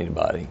find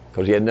anybody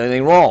because he hadn't done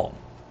anything wrong.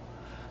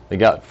 They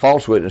got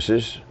false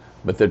witnesses,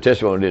 but their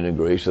testimony didn't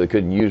agree, so they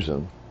couldn't use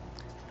them.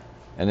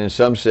 And then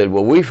some said,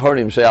 well, we've heard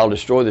him say, I'll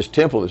destroy this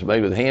temple that's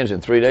made with hands.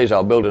 In 3 days,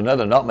 I'll build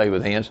another not made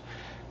with hands.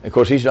 And of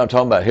course, he's not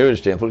talking about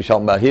Herod's temple. He's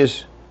talking about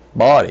his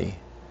body.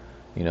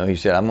 You know, he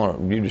said,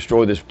 you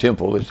destroy this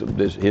temple,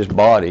 his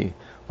body.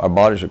 Our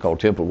bodies are called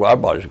temples. Well, our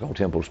bodies are called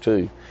temples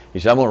too. He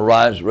said, I'm going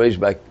to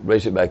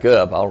raise it back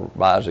up. I'll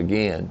rise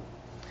again.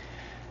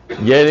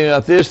 Yet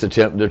about this,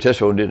 their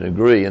testimony didn't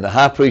agree. And the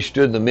high priest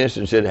stood in the midst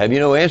and said, have you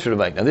no answer to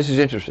make? Now, this is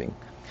interesting.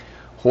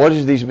 What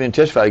has these men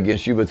testified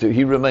against you? But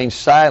he remained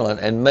silent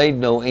and made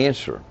no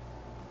answer.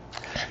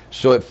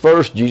 So at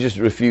first, Jesus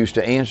refused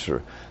to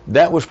answer.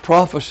 That was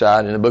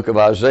prophesied in the book of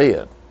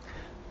Isaiah.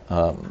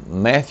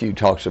 Matthew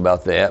talks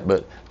about that,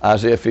 but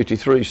Isaiah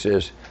 53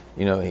 says,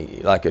 you know,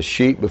 like a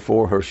sheep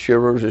before her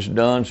shearers is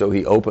done, so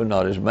he opened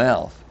not his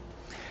mouth.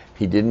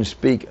 He didn't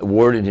speak a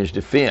word in his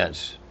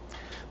defense,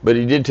 but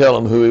he did tell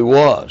them who he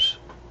was.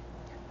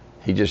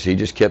 He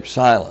just kept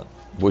silent,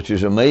 which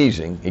is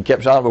amazing. He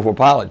kept silent before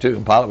Pilate too,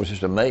 and Pilate was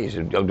just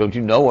amazed. Don't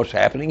you know what's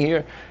happening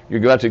here?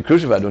 You're about to be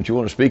crucified. Don't you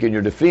want to speak in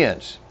your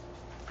defense?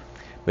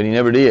 But he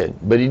never did.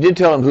 But he did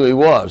tell him who he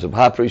was. The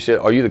high priest said,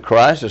 are you the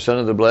Christ, the Son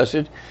of the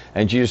Blessed?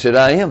 And Jesus said,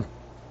 I am.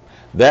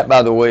 That,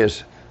 by the way,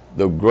 is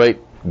the great,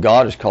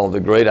 God is called the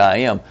great I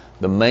am.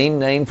 The main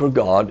name for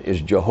God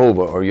is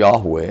Jehovah or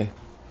Yahweh,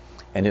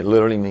 and it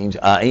literally means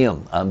I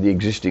am. I'm the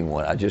existing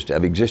one.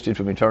 I've existed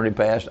from eternity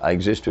past. I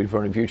exist to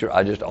eternity future.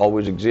 I just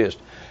always exist.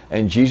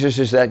 And Jesus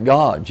is that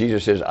God.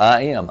 Jesus says,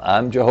 I am.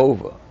 I'm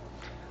Jehovah.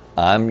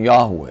 I'm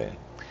Yahweh.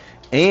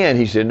 And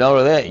he said, not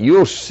only that,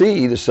 you'll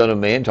see the Son of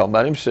Man, talking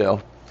about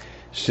himself,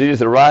 seated at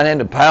the right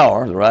hand of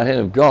power, the right hand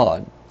of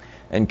God,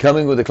 and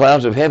coming with the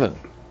clouds of heaven.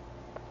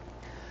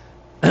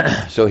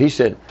 So he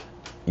said,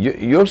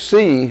 you'll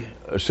see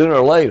sooner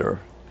or later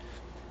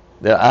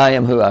that I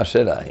am who I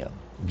said I am.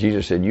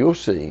 Jesus said, you'll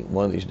see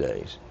one of these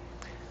days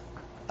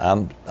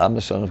I'm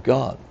the Son of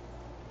God.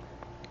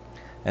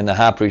 And the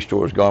high priest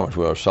tore his garments.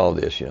 Well, saw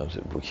this, said,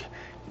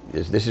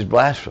 this is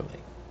blasphemy.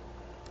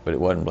 But it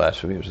wasn't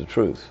blasphemy, it was the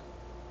truth.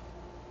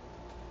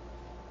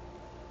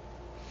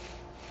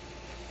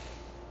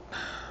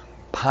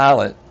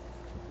 Pilate,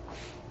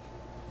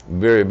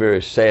 very,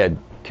 very sad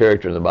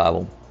character in the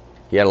Bible.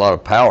 He had a lot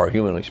of power,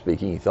 humanly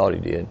speaking. He thought he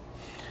did.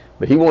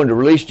 But he wanted to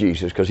release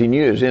Jesus because he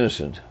knew he was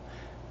innocent.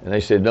 And they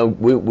said, no,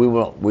 we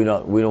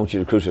don't want you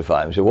to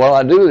crucify him. He said, what will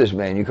I do with this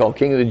man you call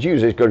King of the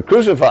Jews? They said,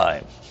 crucify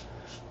him.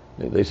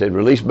 They said,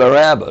 release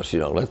Barabbas. He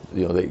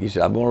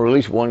said, I'm going to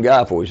release one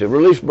guy for you. He said,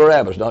 release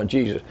Barabbas, not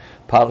Jesus.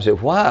 Pilate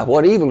said, why?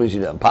 What evil has he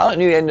done? Pilate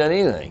knew he hadn't done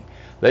anything.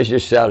 They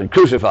just shouted,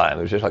 crucify him.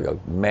 It was just like a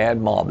mad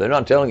mob. They're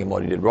not telling him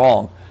what he did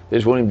wrong. They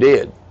just want him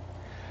dead.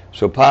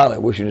 So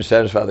Pilate, wishing to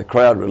satisfy the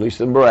crowd, released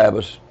them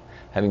Barabbas.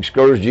 Having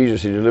scourged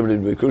Jesus, he delivered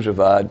him to be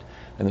crucified,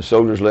 and the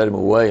soldiers led him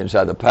away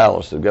inside the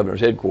palace, the governor's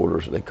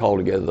headquarters. They called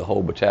together the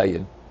whole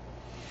battalion.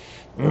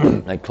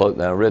 Now,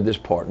 I read this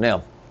part.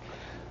 Now,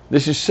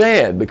 this is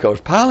sad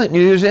because Pilate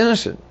knew he was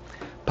innocent.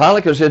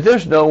 Pilate could have said,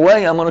 there's no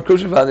way I'm going to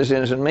crucify this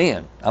innocent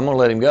man. I'm going to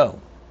let him go.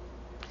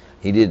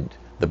 He did.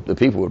 The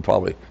people would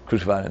probably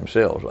crucify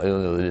themselves. I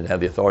don't know, they didn't have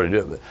the authority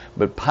to do it.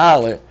 But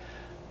Pilate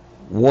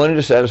wanted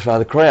to satisfy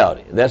the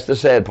crowd. That's the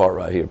sad part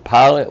right here.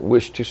 Pilate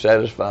wished to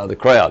satisfy the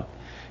crowd.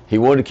 He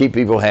wanted to keep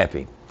people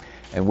happy.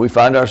 And we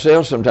find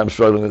ourselves sometimes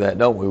struggling with that,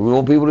 don't we? We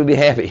want people to be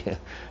happy.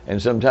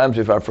 And sometimes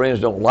if our friends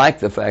don't like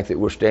the fact that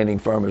we're standing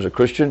firm as a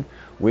Christian,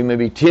 we may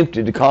be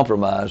tempted to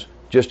compromise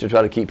just to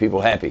try to keep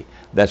people happy.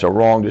 That's a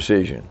wrong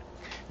decision.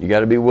 You got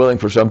to be willing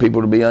for some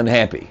people to be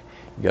unhappy.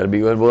 You got to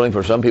be willing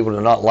for some people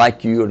to not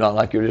like you or not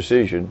like your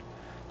decision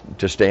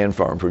to stand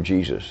firm for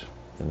Jesus.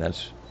 And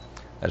that's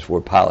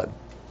where Pilate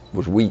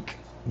was weak,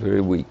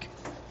 very weak.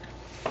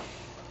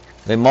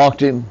 They mocked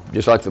him,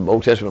 just like the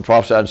Old Testament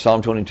prophesied.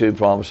 Psalm 22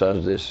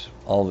 prophesies this,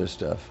 all this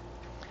stuff.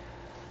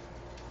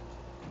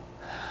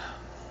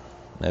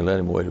 They led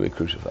him away to be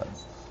crucified.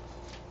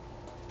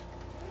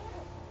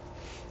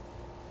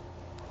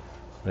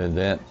 Read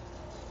that.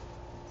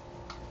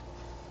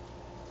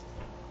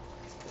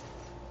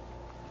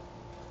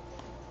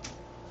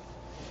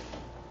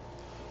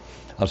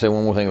 I'll say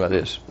one more thing about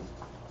this.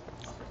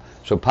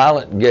 So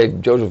Pilate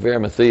gave Joseph of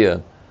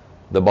Arimathea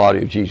the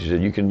body of Jesus. He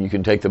said, you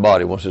can take the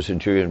body. Once the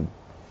centurion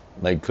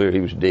made clear he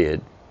was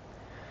dead,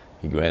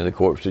 he granted the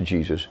corpse to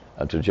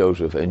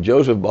Joseph. And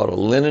Joseph bought a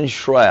linen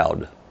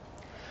shroud,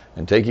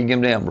 and taking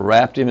him down,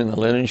 wrapped him in the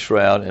linen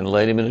shroud and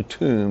laid him in a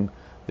tomb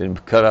that had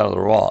been cut out of the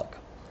rock.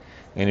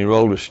 And he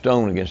rolled a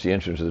stone against the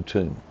entrance of the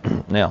tomb.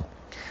 Now,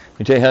 let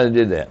me tell you how they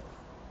did that.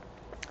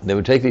 They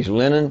would take these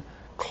linen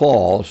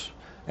cloths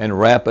and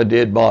wrap a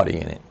dead body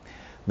in it.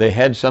 They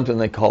had something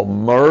they called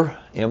myrrh,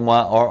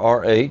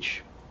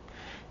 M-Y-R-R-H.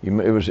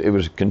 It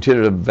was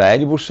considered a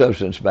valuable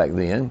substance back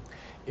then.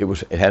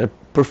 It had a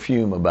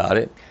perfume about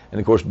it. And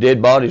of course,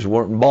 dead bodies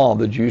weren't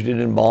embalmed. The Jews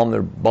didn't embalm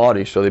their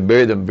bodies, so they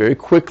buried them very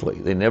quickly.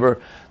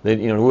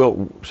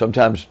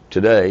 Sometimes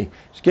today,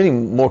 it's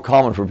getting more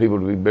common for people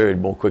to be buried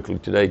more quickly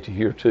today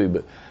here too,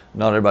 but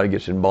not everybody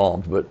gets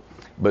embalmed.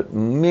 But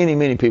many,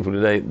 many people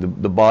today,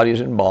 the body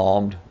is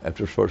embalmed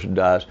after a person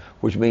dies,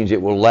 which means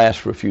it will last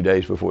for a few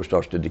days before it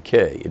starts to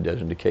decay. It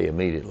doesn't decay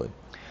immediately.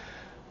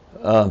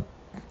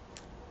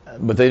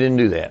 But they didn't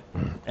do that.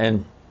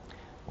 And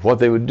what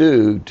they would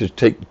do to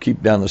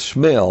keep down the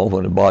smell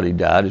when a body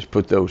died is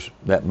put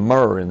that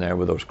myrrh in there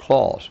with those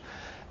cloths.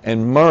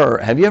 And myrrh,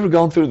 have you ever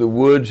gone through the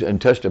woods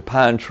and touched a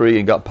pine tree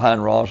and got pine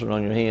rosin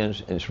on your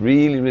hands? And it's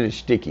really, really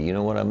sticky, you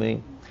know what I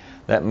mean?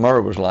 That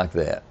myrrh was like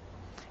that.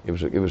 It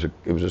was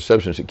a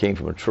substance that came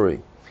from a tree.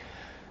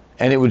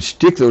 And it would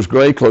stick those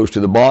grave clothes to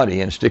the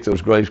body and stick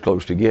those grave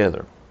clothes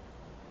together.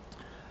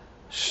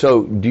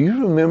 So do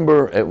you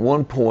remember at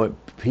one point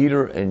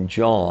Peter and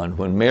John,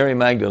 when Mary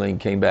Magdalene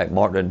came back,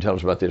 Mark doesn't tell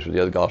us about this, but the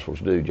other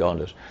Gospels do, John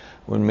does.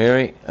 When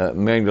Mary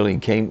Magdalene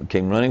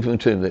came running from the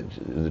tomb,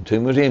 the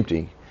tomb was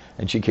empty,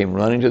 and she came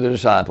running to the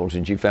disciples,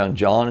 and she found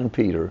John and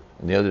Peter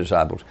and the other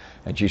disciples,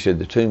 and she said,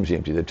 the tomb's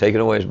empty. They've taken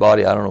away his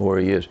body. I don't know where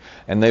he is.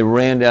 And they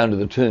ran down to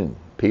the tomb.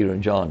 Peter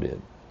and John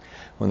did.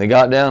 When they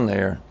got down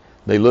there,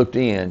 they looked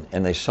in,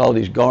 and they saw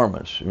these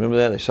garments. Remember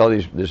that? They saw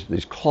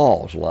these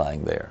cloths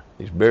lying there,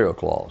 these burial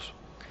cloths.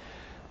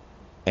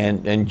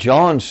 And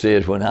John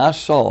said, when I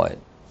saw it,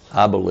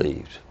 I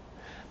believed.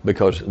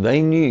 Because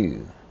they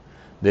knew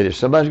that if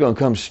somebody's going to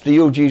come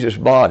steal Jesus'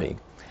 body,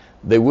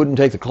 they wouldn't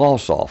take the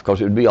cloths off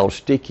because it would be all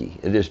sticky.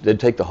 They'd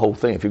take the whole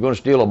thing. If you're going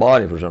to steal a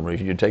body for some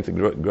reason, you'd take the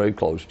grave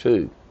clothes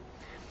too.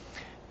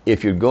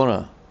 If you're going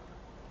to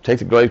take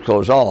the grave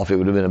clothes off, it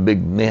would have been a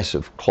big mess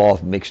of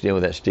cloth mixed in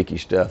with that sticky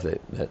stuff,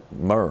 that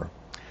myrrh.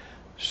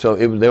 So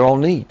they're all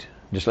neat.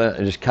 Just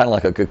kind of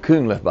like a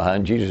cocoon left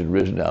behind. Jesus had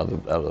risen out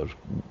of those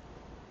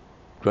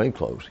grave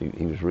clothes.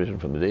 He was risen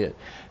from the dead.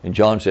 And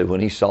John said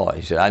when he saw it,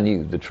 he said, I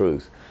knew the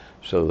truth.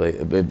 So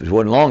it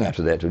wasn't long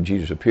after that till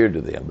Jesus appeared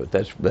to them. But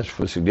that's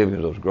the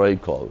significance of those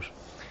grave clothes.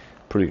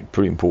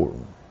 Pretty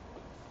important.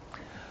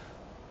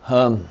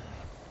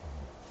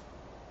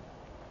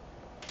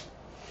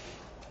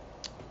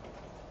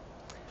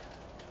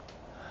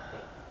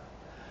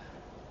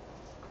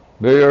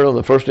 Very early on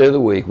the first day of the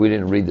week, we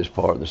didn't read this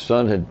part, the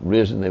sun had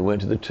risen, they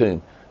went to the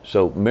tomb.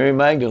 So Mary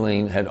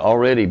Magdalene had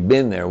already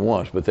been there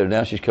once, but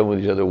now she's come with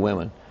these other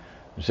women.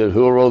 It said,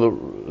 some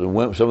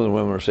of the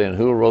women are saying,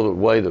 who will roll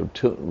away the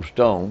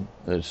stone?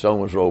 The stone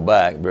was rolled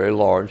back, very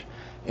large.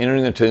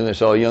 Entering the tomb, they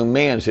saw a young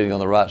man sitting on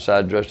the right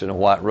side dressed in a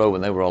white robe,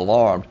 and they were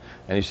alarmed.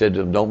 And he said to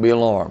them, don't be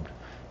alarmed.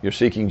 You're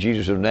seeking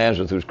Jesus of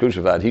Nazareth who was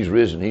crucified. He's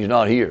risen. He's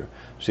not here.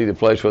 See the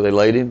place where they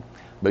laid him?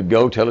 But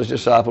go tell his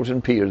disciples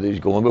and Peter that he's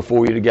going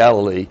before you to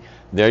Galilee.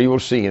 There you will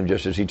see him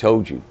just as he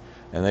told you.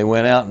 And they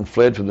went out and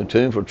fled from the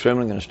tomb, for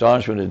trembling and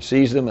astonishment had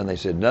seized them, and they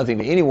said nothing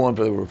to anyone,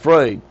 for they were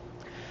afraid.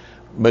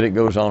 But it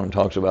goes on and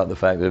talks about the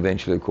fact that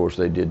eventually, of course,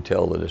 they did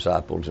tell the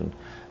disciples, and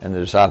the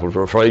disciples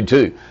were afraid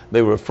too.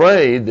 They were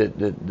afraid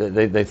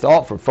that they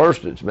thought for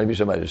first that maybe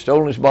somebody had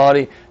stolen his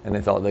body, and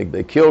they thought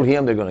they killed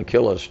him, they're going to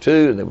kill us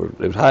too, and they were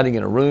hiding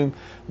in a room.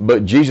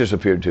 But Jesus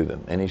appeared to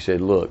them, and he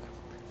said, look,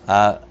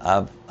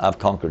 I've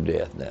conquered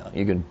death now.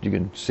 You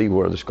can see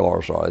where the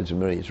scars are. It's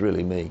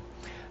really me.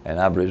 And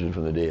I've risen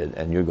from the dead,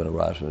 and you're going to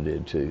rise from the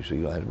dead too, so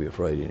you don't have to be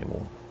afraid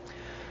anymore.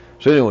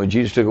 So anyway,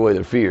 Jesus took away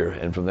their fear,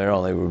 and from there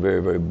on they were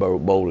very, very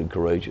bold and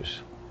courageous.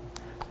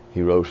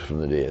 He rose from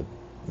the dead.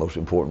 Most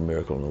important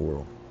miracle in the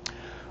world.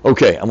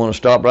 Okay, I'm going to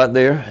stop right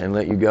there and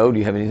let you go. Do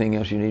you have anything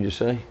else you need to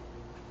say?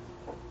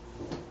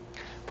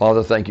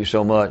 Father, thank you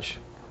so much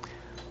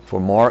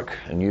for Mark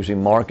and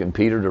using Mark and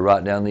Peter to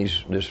write down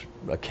this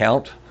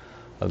account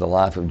of the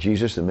life of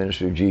Jesus, the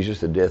ministry of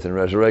Jesus, the death and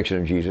resurrection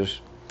of Jesus.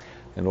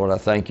 And Lord, I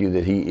thank you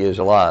that he is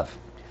alive.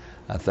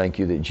 I thank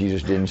you that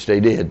Jesus didn't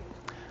stay dead.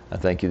 I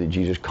thank you that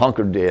Jesus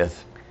conquered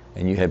death,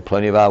 and you had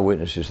plenty of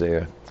eyewitnesses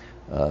there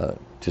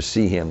to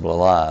see him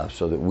alive,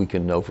 so that we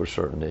can know for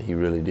certain that he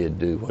really did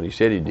do what he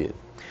said he did.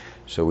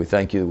 So we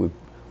thank you that we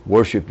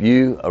worship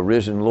you, a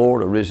risen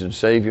Lord, a risen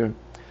Savior.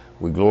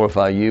 We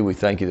glorify you. We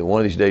thank you that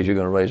one of these days you're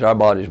going to raise our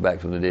bodies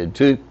back from the dead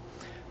too.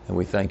 And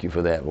we thank you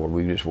for that, Lord.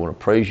 We just want to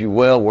praise you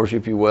well,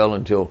 worship you well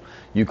until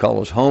you call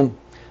us home.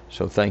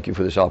 So thank you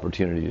for this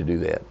opportunity to do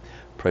that.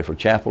 Pray for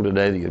chapel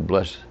today that you'd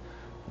bless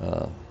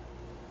the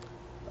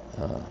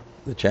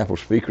chapel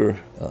speaker,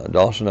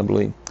 Dawson, I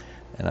believe.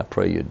 And I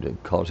pray you'd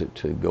cause it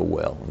to go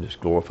well and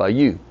just glorify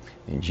you.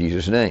 In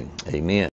Jesus' name, amen.